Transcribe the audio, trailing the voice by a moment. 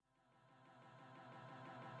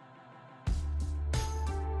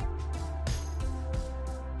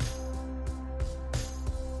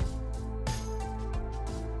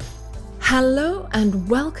Hello and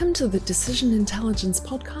welcome to the Decision Intelligence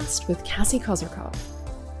Podcast with Cassie Kozyrkov.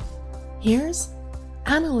 Here's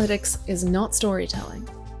Analytics is Not Storytelling.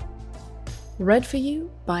 Read for you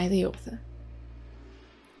by the author.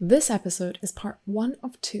 This episode is part 1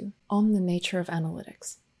 of 2 on the nature of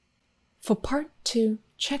analytics. For part 2,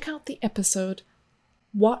 check out the episode,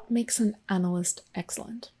 What Makes an Analyst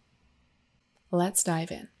Excellent? Let's dive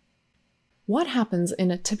in. What happens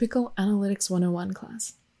in a typical Analytics 101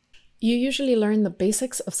 class? You usually learn the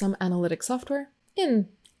basics of some analytic software in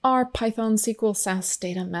R, Python, SQL, SAS,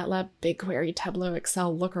 Data, MATLAB, BigQuery, Tableau,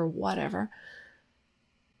 Excel, Looker, whatever.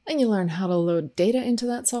 And you learn how to load data into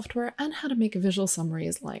that software and how to make visual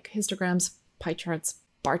summaries like histograms, pie charts,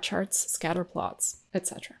 bar charts, scatter plots,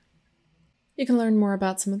 etc. You can learn more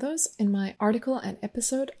about some of those in my article and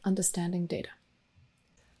episode, Understanding Data.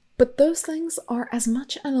 But those things are as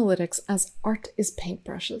much analytics as art is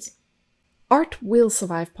paintbrushes. Art will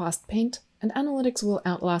survive past paint, and analytics will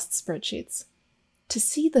outlast spreadsheets. To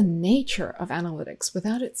see the nature of analytics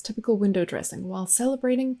without its typical window dressing while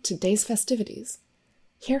celebrating today's festivities,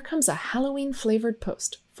 here comes a Halloween-flavored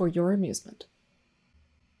post for your amusement.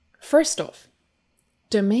 First off,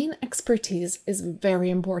 domain expertise is very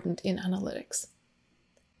important in analytics.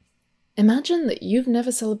 Imagine that you've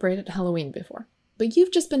never celebrated Halloween before, but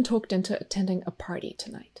you've just been talked into attending a party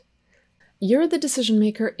tonight. You're the decision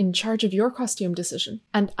maker in charge of your costume decision,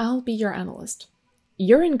 and I'll be your analyst.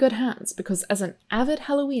 You're in good hands because as an avid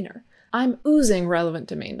Halloweener, I'm oozing relevant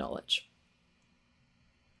domain knowledge.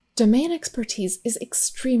 Domain expertise is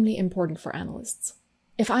extremely important for analysts.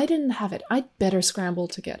 If I didn't have it, I'd better scramble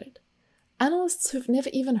to get it. Analysts who've never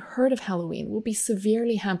even heard of Halloween will be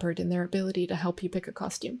severely hampered in their ability to help you pick a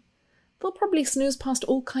costume. They'll probably snooze past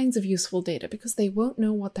all kinds of useful data because they won't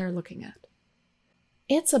know what they're looking at.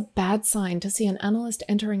 It's a bad sign to see an analyst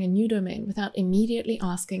entering a new domain without immediately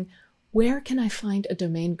asking, where can I find a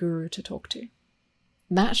domain guru to talk to?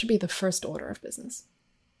 That should be the first order of business.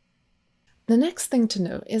 The next thing to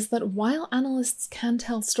know is that while analysts can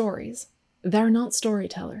tell stories, they're not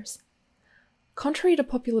storytellers. Contrary to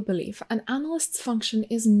popular belief, an analyst's function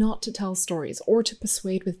is not to tell stories or to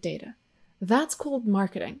persuade with data. That's called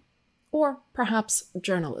marketing, or perhaps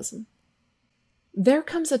journalism. There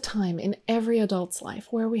comes a time in every adult's life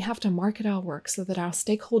where we have to market our work so that our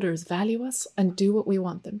stakeholders value us and do what we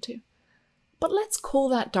want them to. But let's call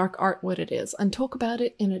that dark art what it is and talk about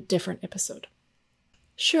it in a different episode.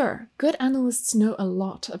 Sure, good analysts know a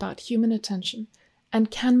lot about human attention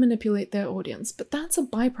and can manipulate their audience, but that's a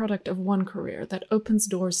byproduct of one career that opens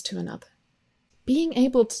doors to another. Being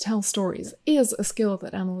able to tell stories is a skill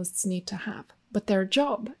that analysts need to have, but their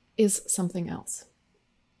job is something else.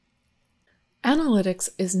 Analytics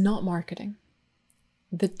is not marketing.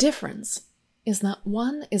 The difference is that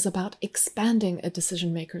one is about expanding a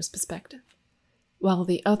decision maker's perspective, while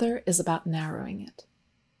the other is about narrowing it.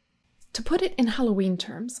 To put it in Halloween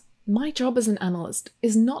terms, my job as an analyst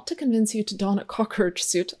is not to convince you to don a cockroach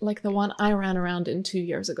suit like the one I ran around in 2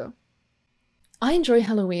 years ago. I enjoy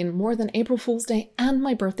Halloween more than April Fool's Day and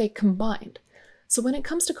my birthday combined, so when it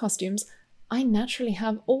comes to costumes, I naturally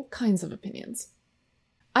have all kinds of opinions.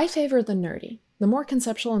 I favor the nerdy. The more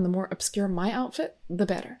conceptual and the more obscure my outfit, the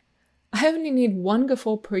better. I only need one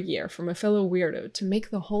guffaw per year from a fellow weirdo to make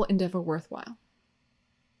the whole endeavor worthwhile.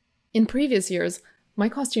 In previous years, my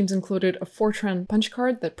costumes included a Fortran punch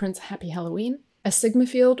card that prints Happy Halloween, a Sigma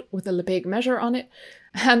field with a Lebesgue measure on it,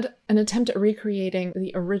 and an attempt at recreating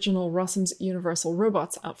the original Rossum's Universal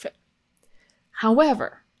Robots outfit.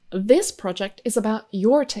 However, this project is about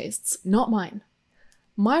your tastes, not mine.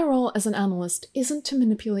 My role as an analyst isn't to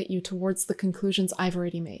manipulate you towards the conclusions I've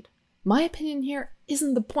already made. My opinion here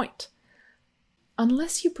isn't the point.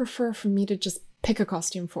 Unless you prefer for me to just pick a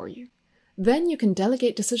costume for you, then you can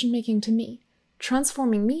delegate decision-making to me,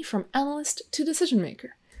 transforming me from analyst to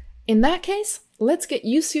decision-maker. In that case, let's get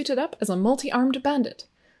you suited up as a multi-armed bandit.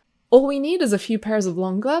 All we need is a few pairs of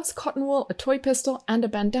long gloves, cotton wool, a toy pistol, and a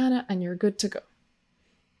bandana, and you're good to go.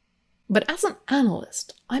 But as an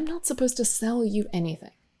analyst, I'm not supposed to sell you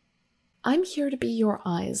anything. I'm here to be your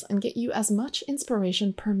eyes and get you as much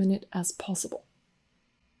inspiration per minute as possible.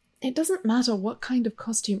 It doesn't matter what kind of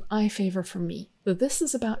costume I favor for me, this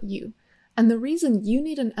is about you, and the reason you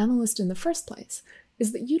need an analyst in the first place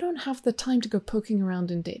is that you don't have the time to go poking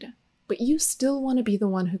around in data, but you still want to be the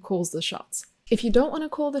one who calls the shots. If you don't want to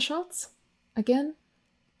call the shots, again,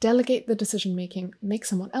 delegate the decision-making, make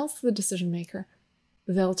someone else the decision-maker.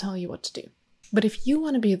 They'll tell you what to do. But if you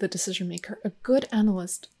want to be the decision maker, a good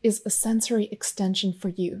analyst is a sensory extension for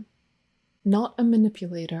you, not a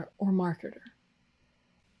manipulator or marketer.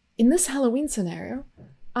 In this Halloween scenario,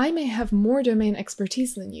 I may have more domain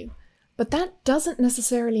expertise than you, But that doesn't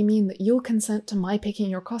necessarily mean that you'll consent to my picking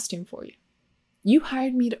your costume for you. You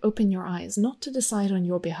hired me to open your eyes, not to decide on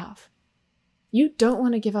your behalf. You don't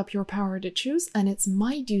want to give up your power to choose, and it's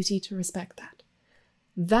my duty to respect that.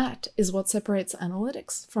 That is what separates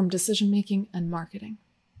analytics from decision-making and marketing.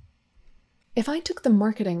 If I took the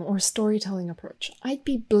marketing or storytelling approach, I'd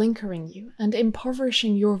be blinkering you and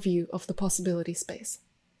impoverishing your view of the possibility space.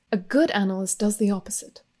 A good analyst does the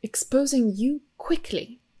opposite, exposing you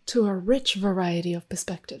quickly to a rich variety of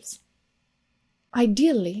perspectives.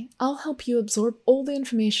 Ideally, I'll help you absorb all the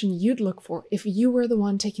information you'd look for if you were the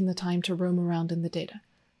one taking the time to roam around in the data,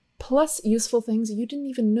 plus useful things you didn't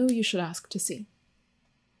even know you should ask to see.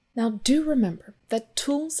 Now, do remember that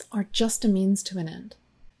tools are just a means to an end.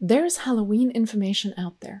 There's Halloween information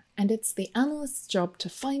out there, and it's the analyst's job to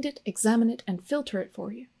find it, examine it, and filter it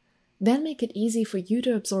for you. Then make it easy for you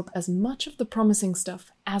to absorb as much of the promising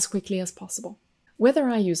stuff as quickly as possible. Whether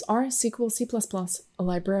I use R, SQL, C++, a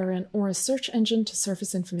librarian, or a search engine to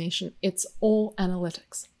surface information, it's all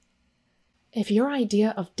analytics. If your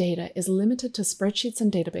idea of data is limited to spreadsheets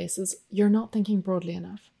and databases, you're not thinking broadly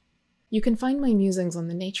enough. You can find my musings on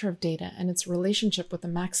the nature of data and its relationship with the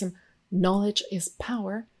maxim, knowledge is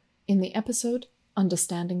power, in the episode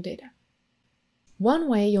Understanding Data. One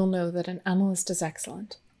way you'll know that an analyst is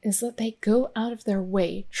excellent is that they go out of their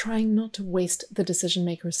way trying not to waste the decision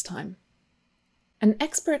maker's time. An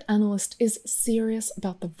expert analyst is serious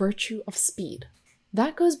about the virtue of speed.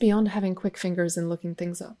 That goes beyond having quick fingers and looking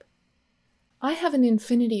things up. I have an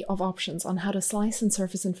infinity of options on how to slice and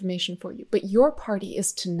surface information for you, but your party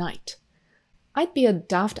is tonight. I'd be a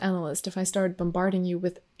daft analyst if I started bombarding you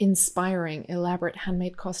with inspiring, elaborate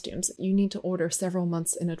handmade costumes that you need to order several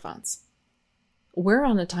months in advance. We're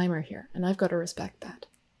on a timer here, and I've got to respect that.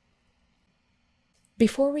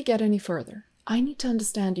 Before we get any further, I need to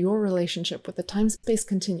understand your relationship with the time-space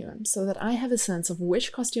continuum so that I have a sense of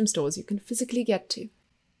which costume stores you can physically get to.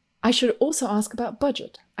 I should also ask about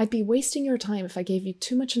budget. I'd be wasting your time if I gave you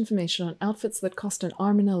too much information on outfits that cost an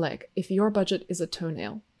arm and a leg if your budget is a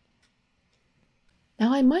toenail.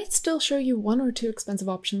 Now, I might still show you one or two expensive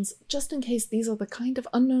options, just in case these are the kind of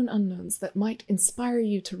unknown unknowns that might inspire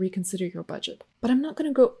you to reconsider your budget. But I'm not going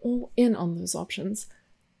to go all in on those options,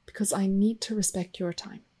 because I need to respect your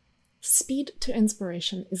time. Speed to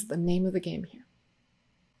inspiration is the name of the game here.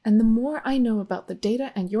 And the more I know about the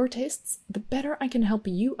data and your tastes, the better I can help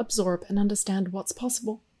you absorb and understand what's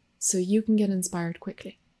possible, so you can get inspired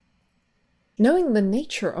quickly. Knowing the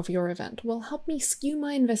nature of your event will help me skew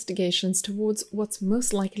my investigations towards what's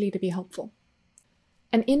most likely to be helpful.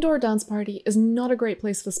 An indoor dance party is not a great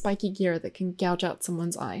place for spiky gear that can gouge out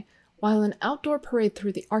someone's eye, while an outdoor parade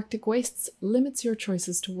through the Arctic wastes limits your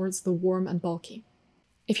choices towards the warm and bulky.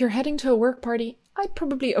 If you're heading to a work party, I'd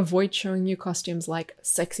probably avoid showing you costumes like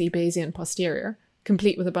sexy Bayesian posterior,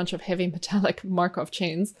 complete with a bunch of heavy metallic Markov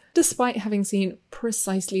chains, despite having seen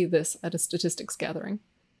precisely this at a statistics gathering.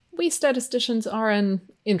 We statisticians are an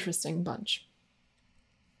interesting bunch.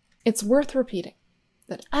 It's worth repeating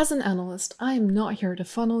that as an analyst, I am not here to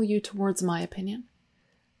funnel you towards my opinion.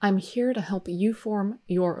 I'm here to help you form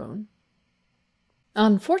your own.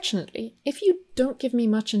 Unfortunately, if you don't give me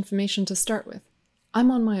much information to start with, I'm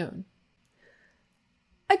on my own.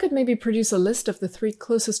 I could maybe produce a list of the 3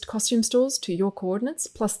 closest costume stores to your coordinates,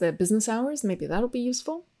 plus their business hours, maybe that'll be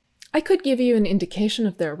useful. I could give you an indication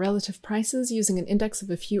of their relative prices using an index of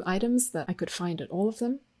a few items that I could find at all of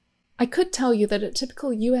them. I could tell you that a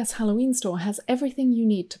typical US Halloween store has everything you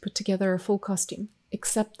need to put together a full costume,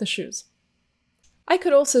 except the shoes. I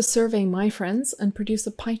could also survey my friends and produce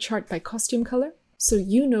a pie chart by costume color, so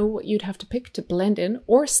you know what you'd have to pick to blend in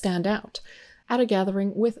or stand out at a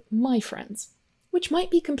gathering with my friends, which might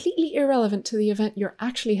be completely irrelevant to the event you're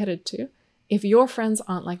actually headed to if your friends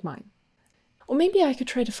aren't like mine. Or maybe I could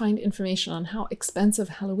try to find information on how expensive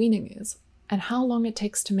Halloweening is and how long it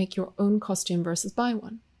takes to make your own costume versus buy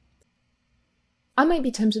one. I might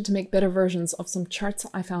be tempted to make better versions of some charts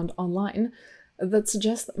I found online that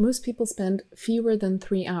suggest that most people spend fewer than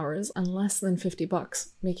 3 hours and less than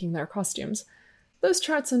 $50 making their costumes. Those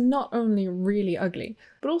charts are not only really ugly,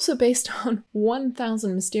 but also based on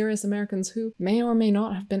 1,000 mysterious Americans who may or may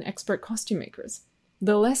not have been expert costume makers.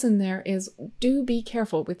 The lesson there is, do be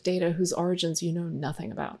careful with data whose origins you know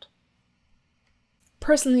nothing about.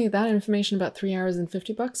 Personally, that information about 3 hours and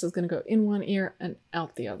 $50 is going to go in one ear and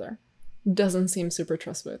out the other. Doesn't seem super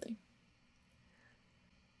trustworthy.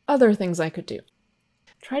 Other things I could do.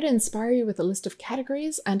 Try to inspire you with a list of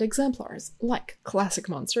categories and exemplars, like classic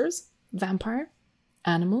monsters, vampire,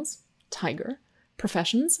 animals, tiger,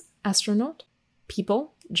 professions, astronaut,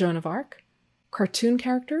 people, Joan of Arc, cartoon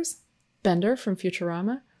characters, Bender from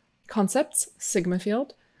Futurama, Concepts, Sigma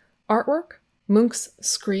Field. Artwork, Munch's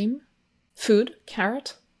Scream. Food,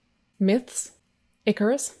 Carrot. Myths,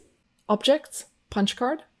 Icarus. Objects, Punch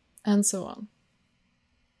Card, and so on.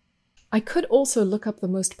 I could also look up the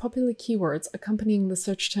most popular keywords accompanying the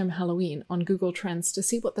search term Halloween on Google Trends to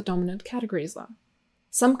see what the dominant categories are.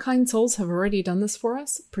 Some kind souls have already done this for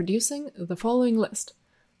us, producing the following list.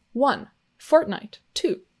 1. Fortnite.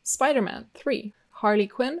 2. Spider-Man. 3. Harley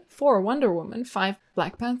Quinn. 4. Wonder Woman. 5.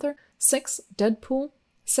 Black Panther. 6. Deadpool.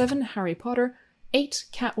 7. Harry Potter. 8.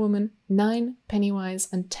 Catwoman. 9. Pennywise.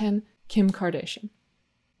 And 10. Kim Kardashian.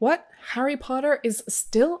 What? Harry Potter is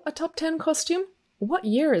still a top 10 costume? What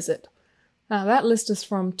year is it? That list is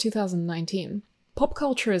from 2019. Pop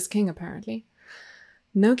culture is king, apparently.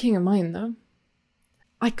 No king of mine, though.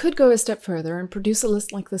 I could go a step further and produce a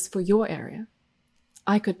list like this for your area.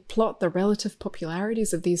 I could plot the relative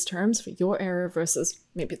popularities of these terms for your area versus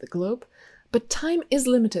maybe the globe, but time is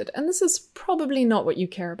limited, and this is probably not what you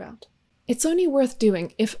care about. It's only worth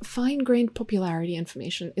doing if fine-grained popularity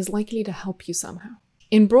information is likely to help you somehow.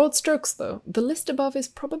 In broad strokes, though, the list above is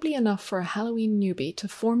probably enough for a Halloween newbie to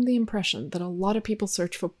form the impression that a lot of people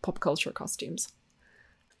search for pop culture costumes.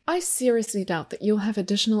 I seriously doubt that you'll have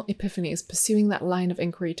additional epiphanies pursuing that line of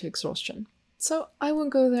inquiry to exhaustion, so I won't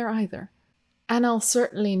go there either. And I'll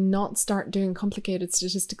certainly not start doing complicated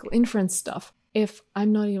statistical inference stuff if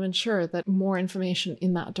I'm not even sure that more information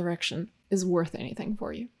in that direction is worth anything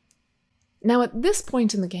for you. Now, at this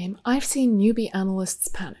point in the game, I've seen newbie analysts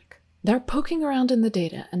panic. They're poking around in the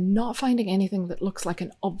data and not finding anything that looks like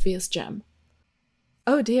an obvious gem.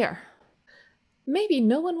 Oh dear. Maybe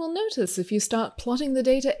no one will notice if you start plotting the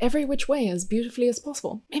data every which way as beautifully as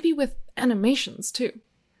possible, maybe with animations too.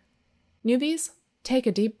 Newbies, take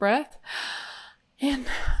a deep breath, in,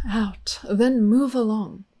 out, then move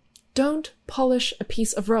along. Don't polish a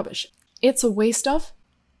piece of rubbish. It's a waste of...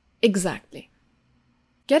 Exactly.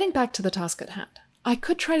 Getting back to the task at hand, I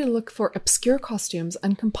could try to look for obscure costumes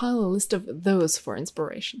and compile a list of those for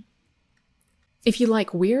inspiration. If you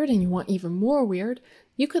like weird and you want even more weird,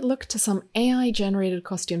 you could look to some AI-generated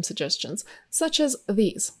costume suggestions, such as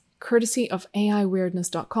these, courtesy of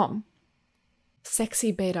AIweirdness.com.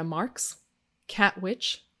 Sexy Beta Marks, Cat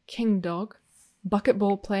Witch, King Dog,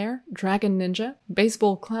 Bucketball Player, Dragon Ninja,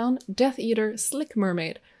 Baseball Clown, Death Eater, Slick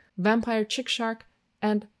Mermaid, Vampire Chick Shark,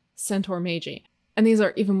 and Centaur Magi. And these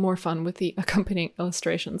are even more fun with the accompanying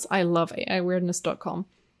illustrations. I love AIweirdness.com.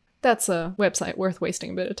 That's a website worth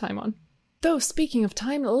wasting a bit of time on. Though, speaking of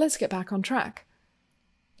time, let's get back on track.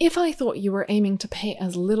 If I thought you were aiming to pay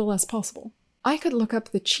as little as possible, I could look up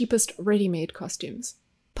the cheapest ready-made costumes.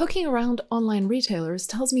 Poking around online retailers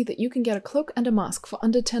tells me that you can get a cloak and a mask for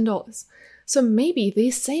under $10, so maybe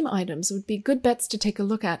these same items would be good bets to take a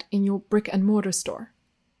look at in your brick-and-mortar store.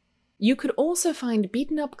 You could also find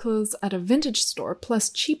beaten-up clothes at a vintage store plus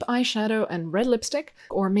cheap eyeshadow and red lipstick,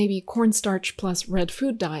 or maybe cornstarch plus red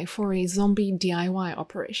food dye for a zombie DIY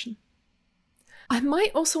operation. I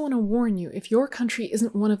might also want to warn you if your country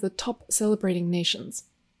isn't one of the top celebrating nations.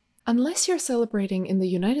 Unless you're celebrating in the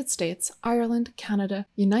United States, Ireland, Canada,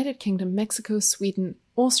 United Kingdom, Mexico, Sweden,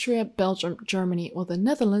 Austria, Belgium, Germany, or the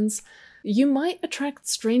Netherlands, you might attract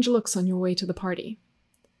strange looks on your way to the party.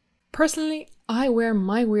 Personally, I wear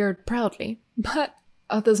my weird proudly, but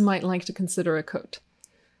others might like to consider a coat.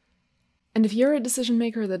 And if you're a decision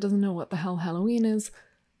maker that doesn't know what the hell Halloween is,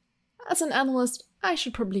 as an analyst, I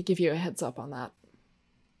should probably give you a heads up on that.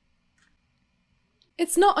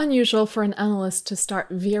 It's not unusual for an analyst to start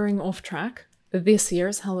veering off track, this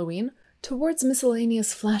year's Halloween, towards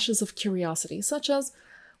miscellaneous flashes of curiosity, such as,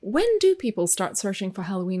 when do people start searching for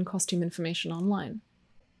Halloween costume information online?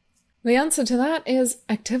 The answer to that is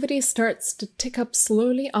activity starts to tick up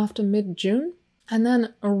slowly after mid-June, and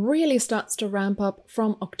then really starts to ramp up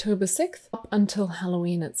from October 6th up until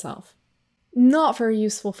Halloween itself. Not very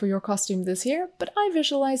useful for your costume this year, but I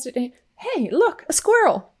visualized it in, hey, look, a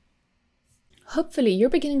squirrel! Hopefully you're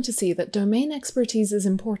beginning to see that domain expertise is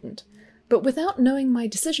important, but without knowing my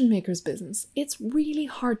decision maker's business, it's really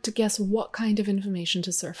hard to guess what kind of information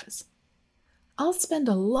to surface. I'll spend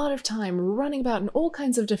a lot of time running about in all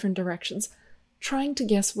kinds of different directions, trying to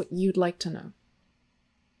guess what you'd like to know.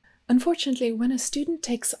 Unfortunately, when a student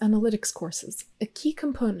takes analytics courses, a key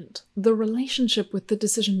component, the relationship with the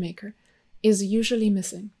decision maker, is usually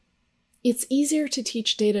missing. It's easier to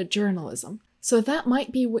teach data journalism, so that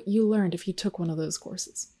might be what you learned if you took one of those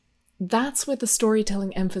courses. That's where the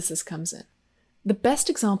storytelling emphasis comes in. The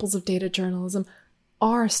best examples of data journalism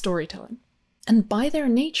are storytelling, and by their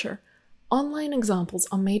nature, online examples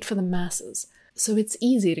are made for the masses, so it's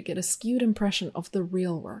easy to get a skewed impression of the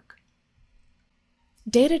real work.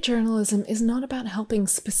 Data journalism is not about helping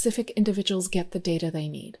specific individuals get the data they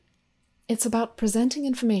need. It's about presenting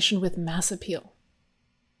information with mass appeal.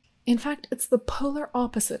 In fact, it's the polar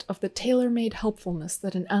opposite of the tailor-made helpfulness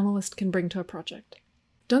that an analyst can bring to a project.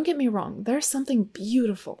 Don't get me wrong, there's something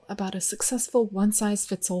beautiful about a successful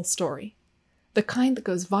one-size-fits-all story, the kind that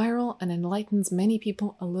goes viral and enlightens many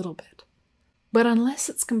people a little bit. But unless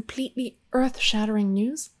it's completely earth-shattering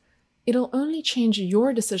news, it'll only change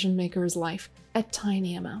your decision-maker's life a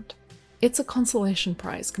tiny amount. It's a consolation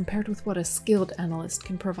prize compared with what a skilled analyst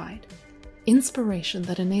can provide. Inspiration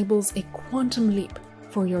that enables a quantum leap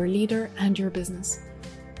for your leader and your business.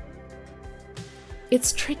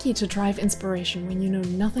 It's tricky to drive inspiration when you know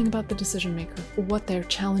nothing about the decision maker or what their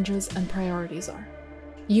challenges and priorities are.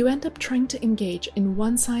 You end up trying to engage in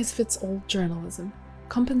one-size-fits-all journalism,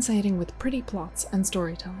 compensating with pretty plots and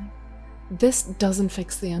storytelling. This doesn't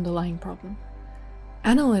fix the underlying problem.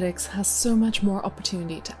 Analytics has so much more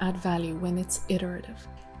opportunity to add value when it's iterative,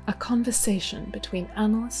 a conversation between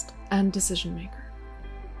analyst and decision maker.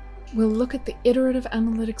 We'll look at the iterative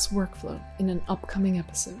analytics workflow in an upcoming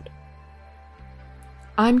episode.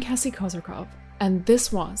 I'm Cassie Kozyrkov, and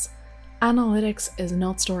this was Analytics is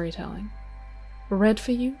Not Storytelling, read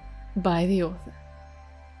for you by the author.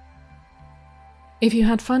 If you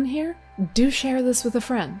had fun here, do share this with a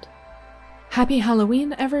friend. Happy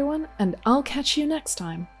Halloween, everyone, and I'll catch you next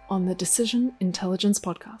time on the Decision Intelligence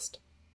Podcast.